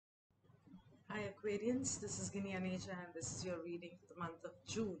Aquarians. This is Ginni Aneja and this is your reading for the month of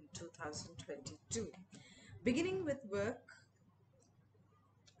June 2022. Beginning with work,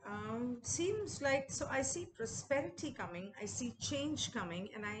 seems like, so I see prosperity coming, I see change coming,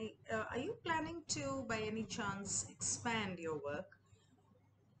 and are you planning to, by any chance, expand your work?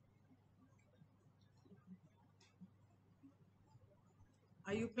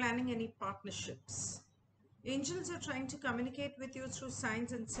 Are you planning any partnerships? Angels are trying to communicate with you through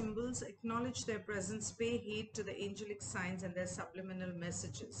signs and symbols. Acknowledge their presence, pay heed to the angelic signs and their subliminal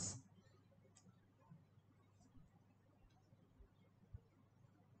messages.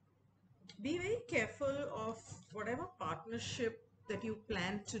 Be very careful of whatever partnership that you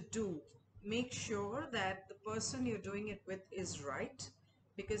plan to do. Make sure that the person you're doing it with is right,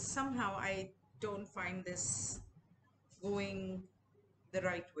 because somehow I don't find this going the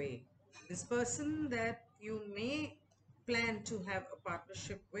right way. This person that you may plan to have a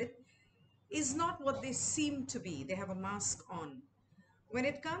partnership with is not what they seem to be. They have a mask on. When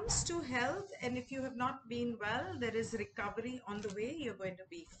it comes to health, and if you have not been well, there is recovery on the way. You're going to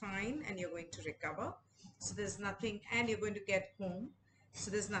be fine and you're going to recover. So there's nothing, and you're going to get home. So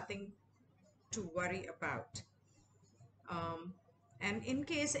there's nothing to worry about. Um, and in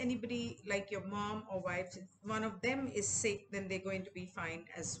case anybody like your mom or wife, if one of them is sick, then they're going to be fine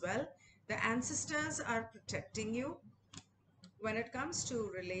as well. The ancestors are protecting you. When it comes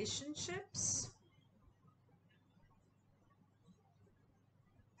to relationships,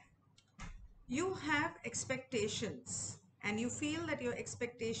 you have expectations and you feel that your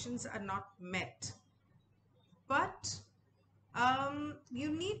expectations are not met, but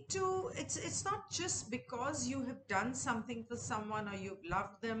you need to, it's not just because you have done something for someone or you've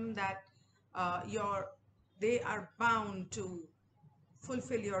loved them that they are bound to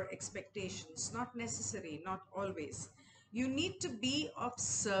fulfill your expectations. Not necessary, not always. You need to be of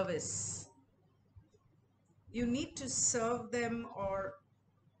service. You need to serve them or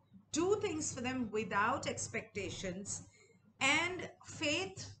do things for them without expectations, and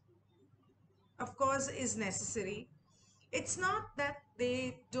faith, of course, is necessary. It's not that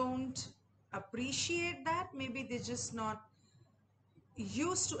they don't appreciate that, maybe they're just not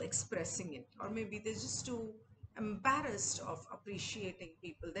used to expressing it, or maybe they're just too embarrassed of appreciating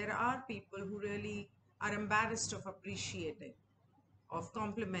people. There are people who really are embarrassed of appreciating, of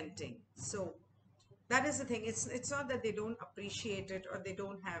complimenting. So that is the thing. It's not that they don't appreciate it or they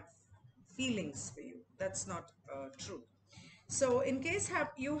don't have feelings for you. That's not true. So in case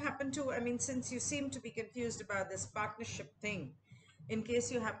you happen to, I mean, since you seem to be confused about this partnership thing, in case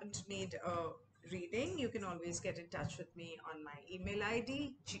you happen to need a reading, you can always get in touch with me on my email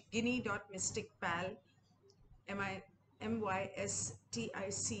ID, ginni.mysticpal, mysticpal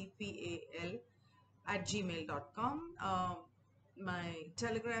 @gmail.com. My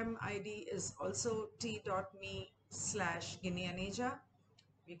Telegram ID is also t.me/Ginni Aneja.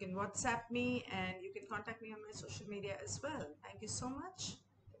 You can WhatsApp me and you can contact me on my social media as well. Thank you so much.